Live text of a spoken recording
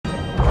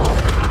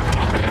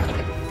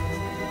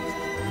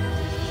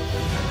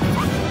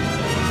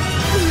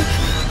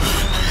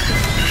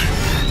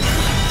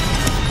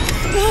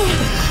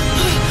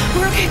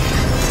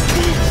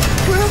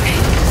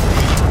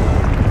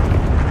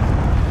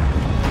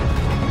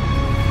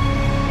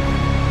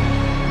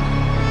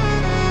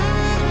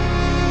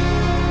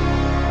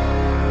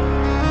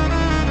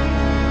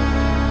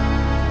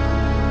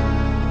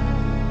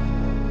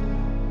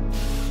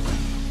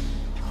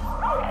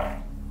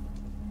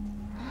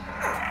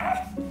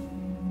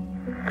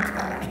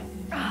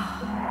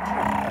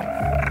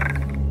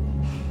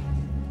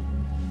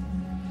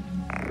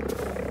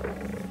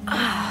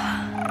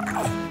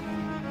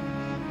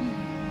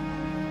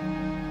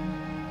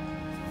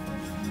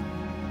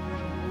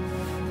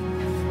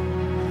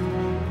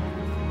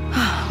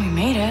We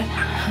made it.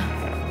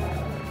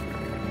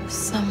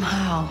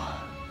 Somehow.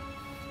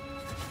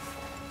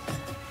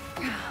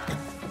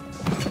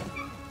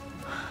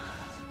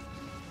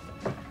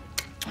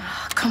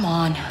 Come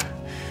on.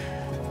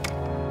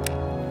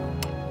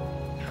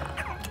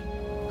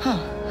 Huh,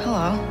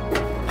 hello.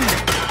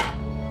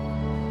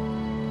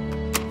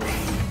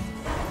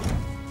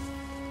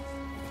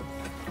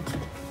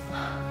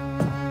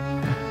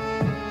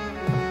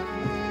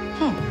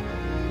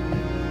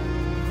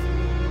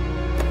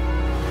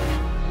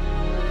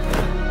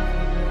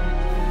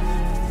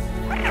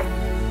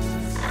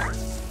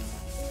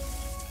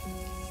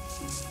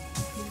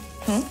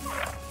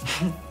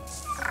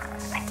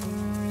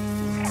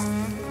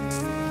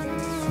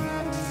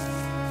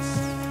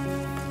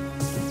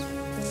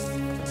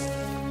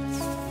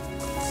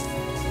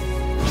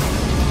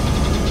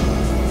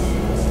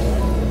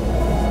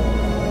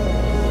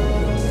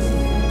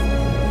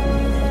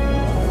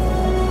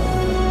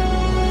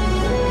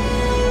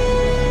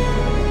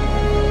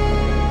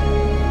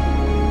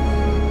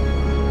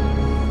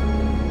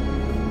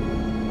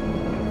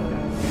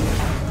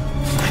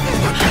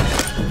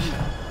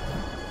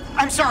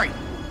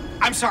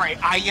 I'm sorry.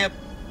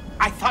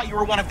 I thought you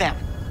were one of them.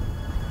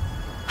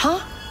 Huh?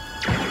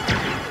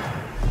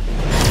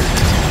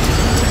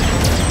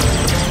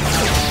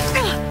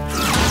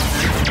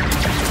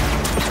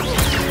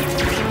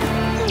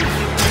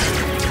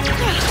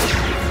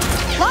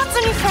 Lots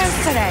of new friends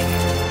today.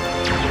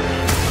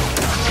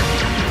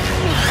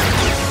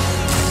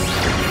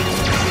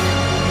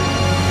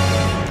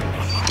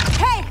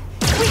 Hey,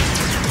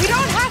 we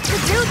don't have to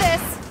do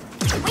this.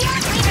 We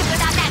aren't leaving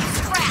without that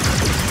scrap.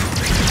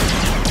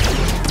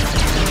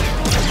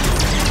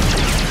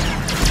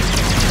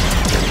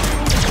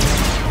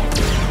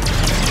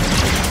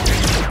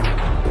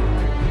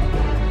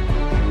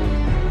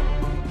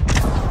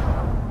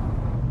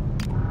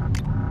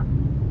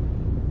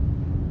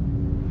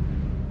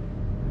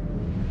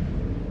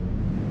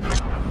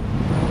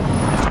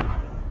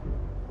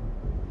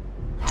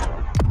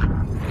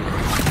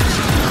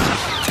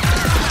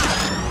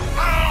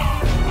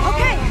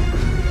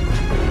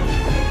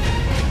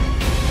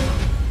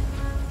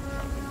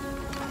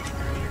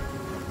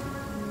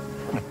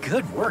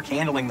 Good work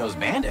handling those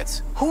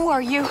bandits. Who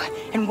are you,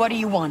 and what do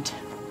you want?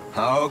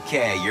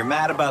 Okay, you're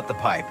mad about the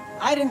pipe.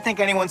 I didn't think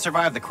anyone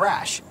survived the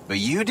crash, but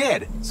you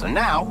did. So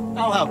now,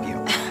 I'll help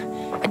you.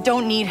 I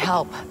don't need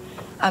help.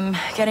 I'm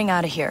getting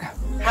out of here.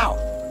 How?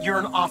 You're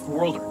an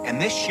off-worlder,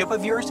 and this ship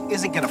of yours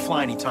isn't gonna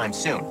fly anytime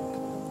soon.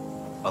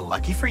 But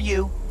lucky for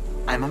you,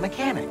 I'm a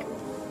mechanic.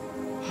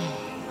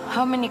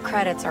 How many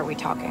credits are we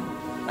talking?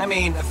 I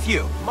mean, a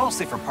few,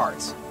 mostly for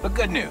parts. But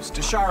good news,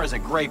 Tashara is a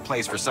great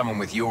place for someone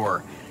with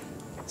your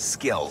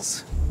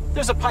skills.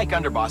 There's a Pike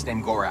underboss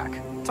named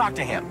Gorak. Talk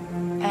to him.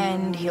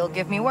 And he'll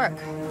give me work.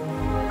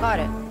 Got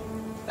it.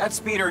 That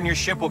speeder in your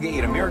ship will get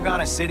you to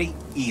Miragana City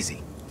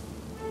easy.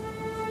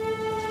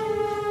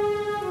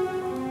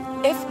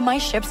 If my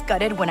ship's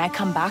gutted when I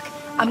come back,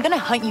 I'm gonna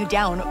hunt you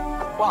down.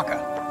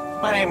 Waka.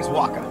 My name's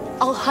Waka.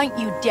 I'll hunt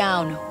you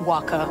down,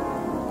 Waka.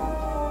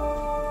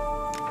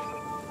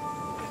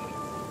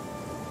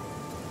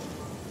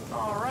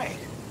 All right,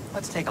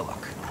 let's take a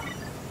look.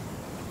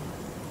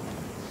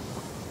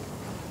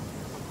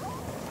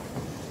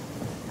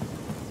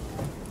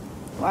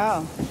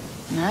 Wow,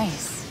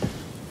 nice.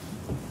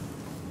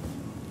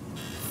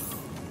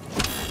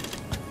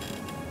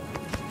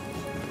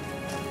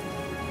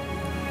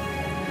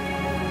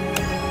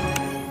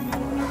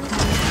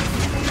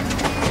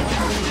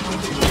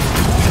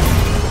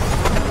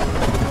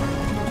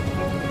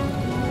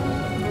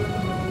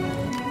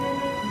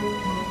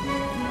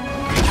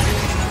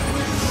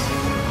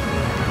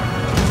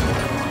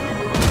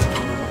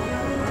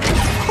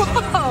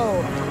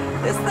 Whoa,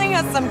 this thing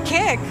has some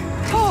kick.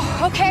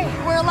 Oh, okay,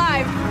 we're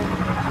alive.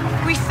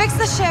 We fix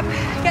the ship,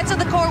 get to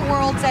the core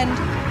worlds, and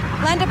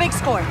land a big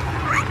score.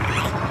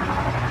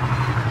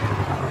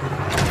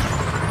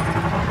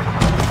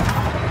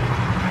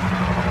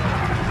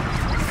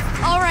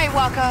 All right,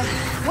 Waka,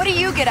 what do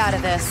you get out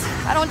of this?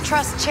 I don't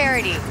trust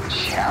charity.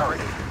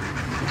 Charity?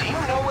 Do you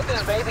know what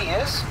this baby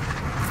is?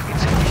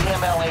 It's a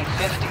DMLA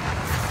 50.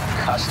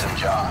 Custom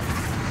job.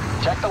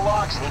 Checked the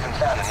logs and even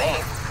found a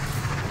name.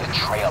 The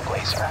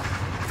Trailblazer.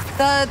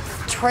 The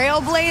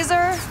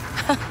Trailblazer?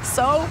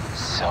 So?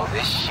 So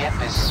this ship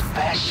is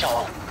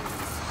special.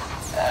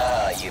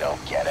 You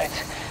don't get it.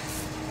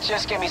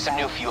 Just give me some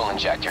new fuel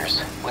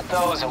injectors. With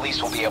those, at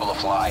least we'll be able to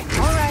fly.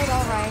 All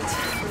right.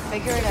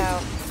 Figure it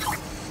out.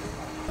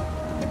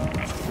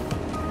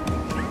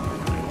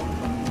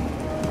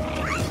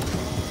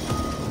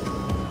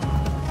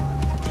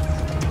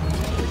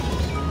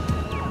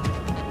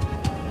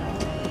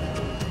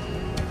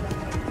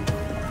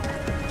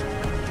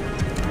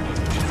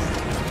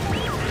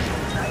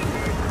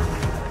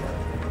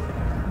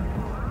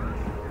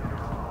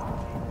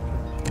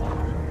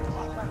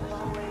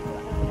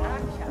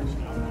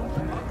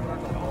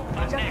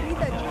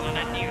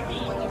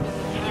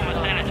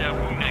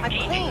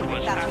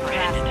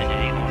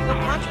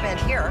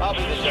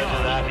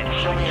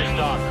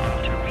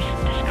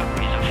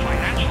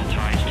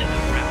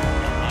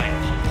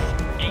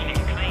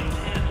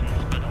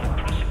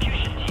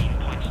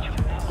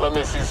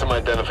 some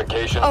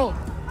identification? Oh,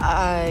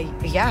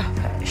 yeah,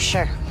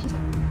 sure.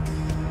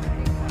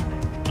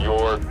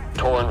 You're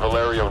Torrin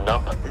Valerio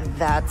Nupp?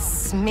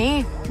 That's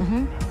me.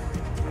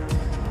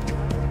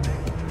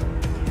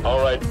 All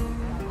right,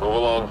 move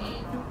along.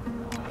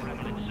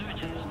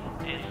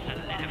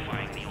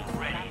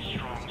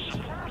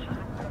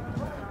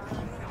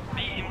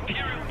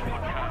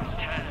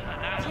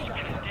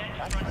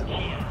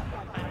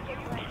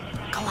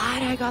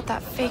 Glad I got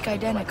that fake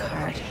identity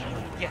card.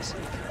 Yes.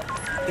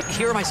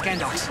 Here are my scan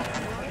docs.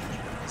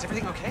 Is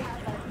everything okay?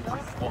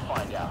 We'll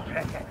find out.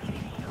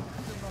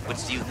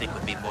 Which do you think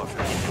would be more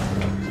for you?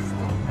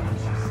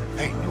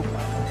 Hey,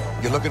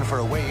 you looking for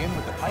a way in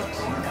with the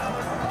pipes?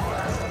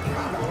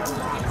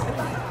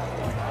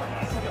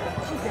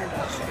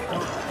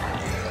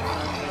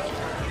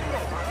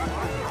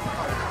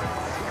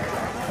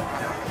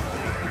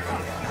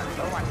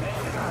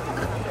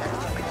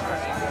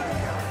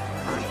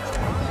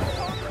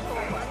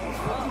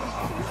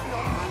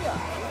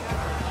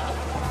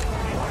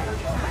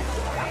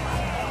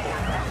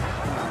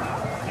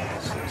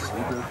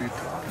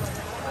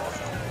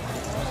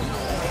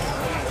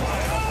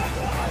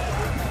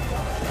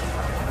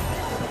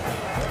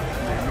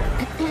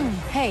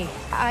 Hey,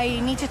 I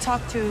need to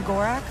talk to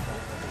Gorak.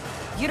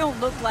 You don't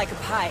look like a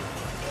pipe,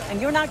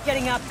 and you're not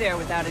getting up there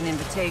without an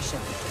invitation.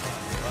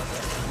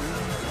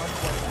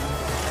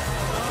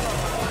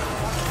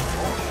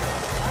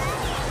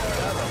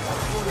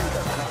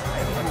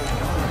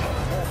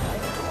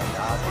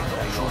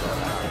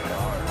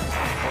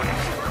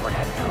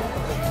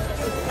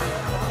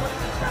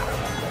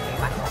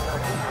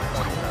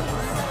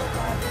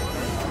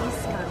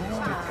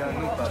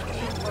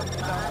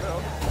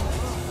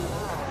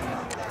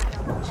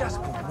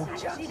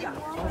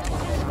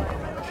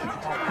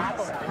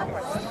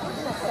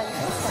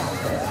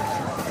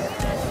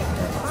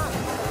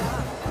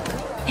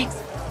 Thanks.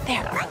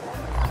 There.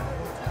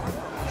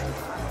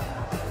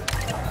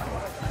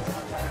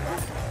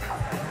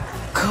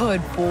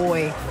 Good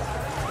boy.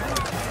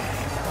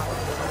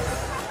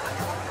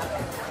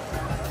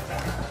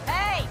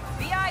 Hey,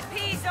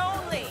 VIPs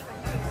only!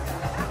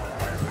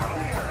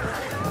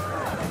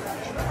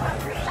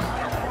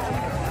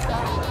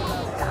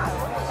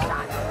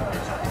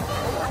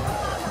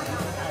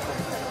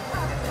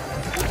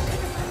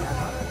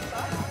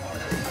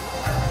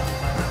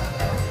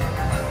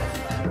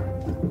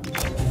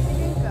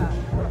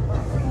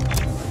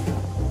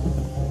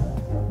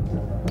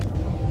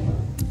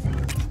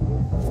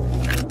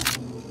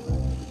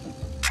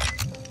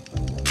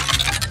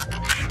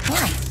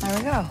 There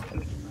we go.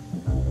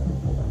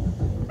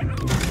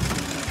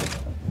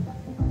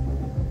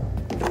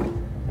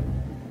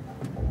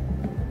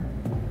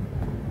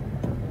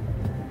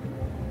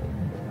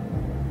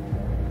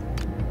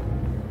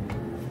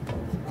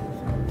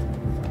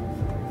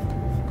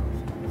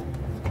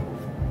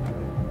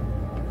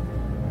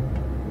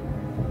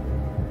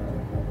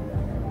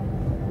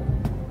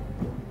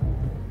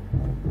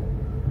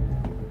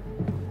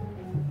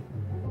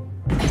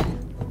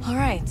 All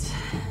right,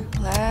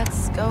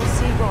 let's go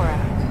see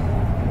Gorak.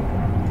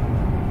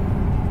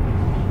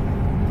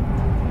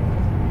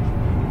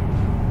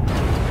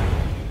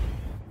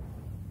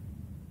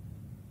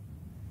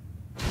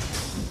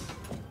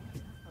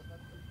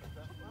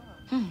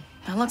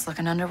 That looks like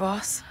an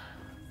underboss.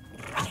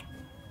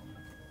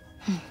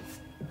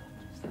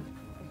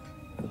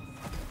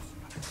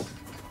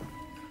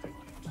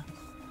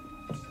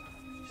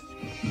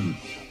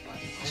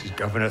 This is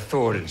Governor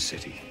Thornton's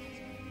city,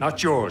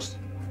 not yours.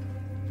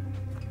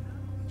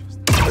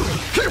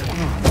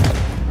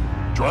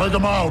 Drag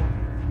him out!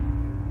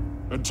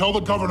 And tell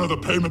the governor the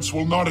payments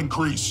will not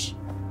increase.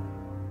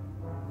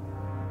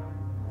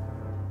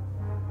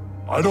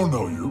 I don't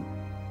know you.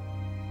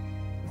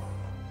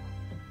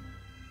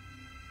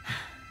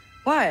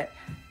 What?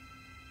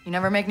 You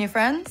never make new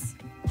friends?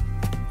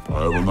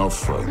 I have enough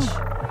friends.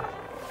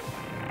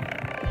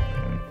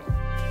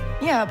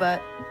 Yeah,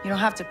 but you don't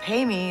have to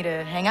pay me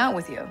to hang out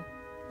with you.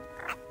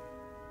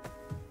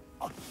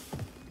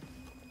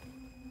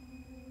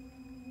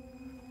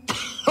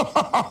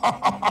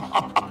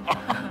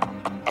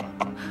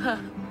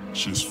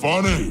 She's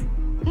funny.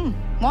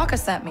 Waka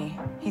sent me.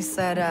 He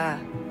said,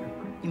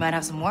 you might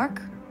have some work?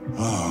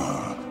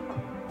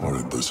 What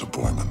a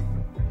disappointment.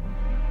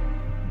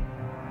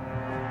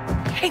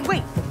 Hey,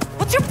 wait!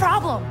 What's your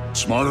problem?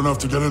 Smart enough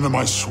to get into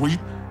my suite?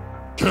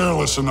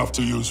 Careless enough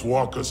to use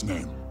Walker's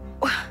name.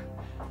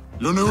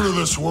 You're new to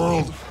this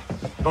world.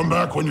 Come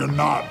back when you're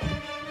not.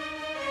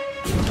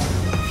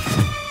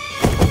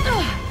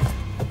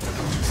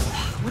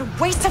 What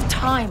a waste of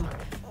time!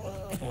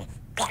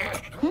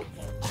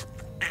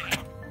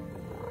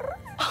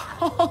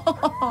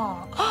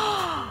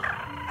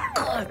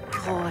 Good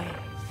boy.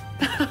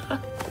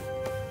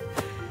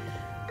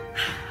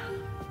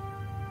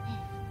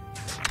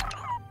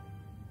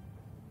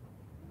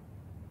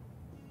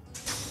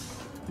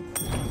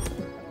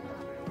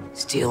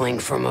 Stealing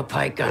from a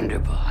pike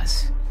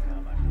underboss.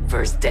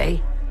 First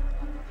day?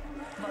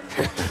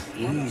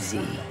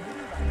 Easy.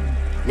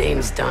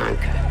 Name's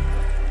Donka.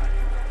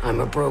 I'm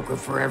a broker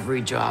for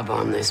every job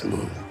on this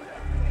moon.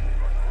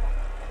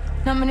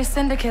 Not many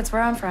syndicates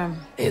where I'm from.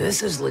 Hey,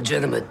 this is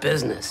legitimate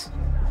business.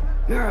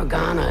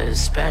 Miragana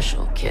is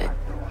special, kid.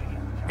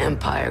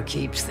 Empire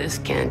keeps this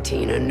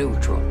cantina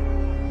neutral.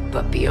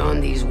 But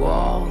beyond these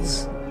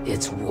walls,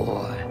 it's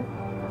war.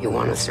 You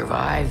want to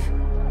survive?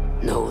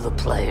 Know the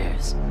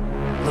players.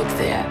 Look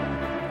there.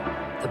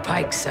 The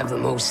Pikes have the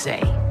most say,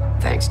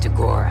 thanks to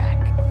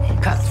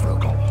Gorak.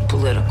 Cutthroat,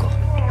 political.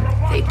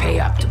 They pay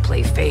up to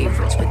play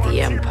favorites with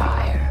the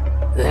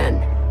Empire.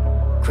 Then,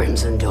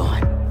 Crimson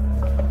Dawn.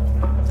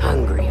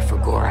 Hungry for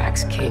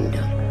Gorak's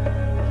kingdom.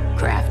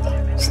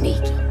 Crafty,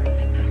 sneaky.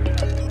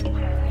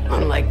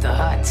 Unlike the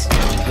Hutts.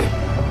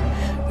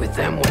 With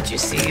them, what you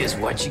see is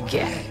what you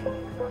get.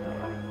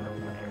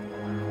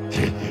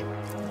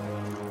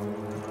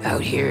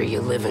 Out here,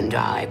 you live and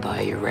die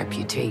by your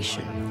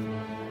reputation.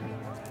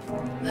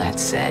 That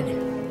said,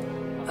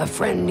 a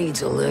friend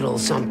needs a little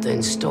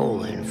something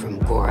stolen from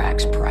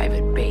Gorak's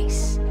private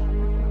base.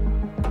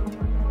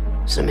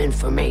 Some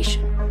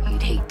information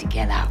you'd hate to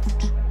get out.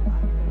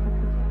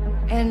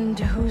 And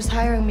who's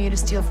hiring me to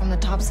steal from the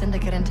top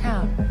syndicate in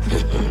town?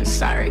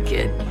 Sorry,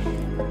 kid.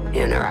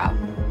 In or out,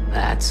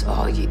 that's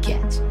all you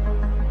get.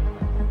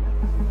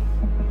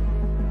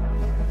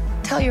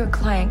 Tell your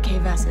client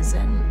K-Vess is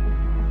in.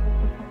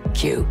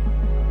 Cute.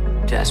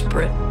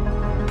 Desperate,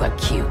 but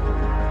cute.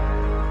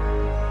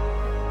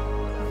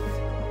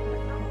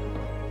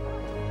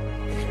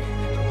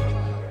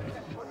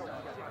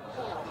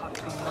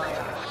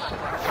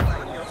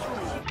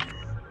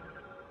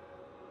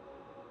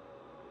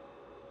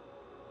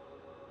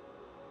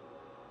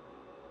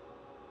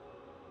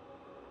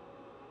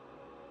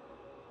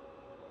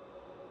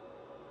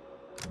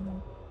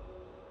 Mm-hmm.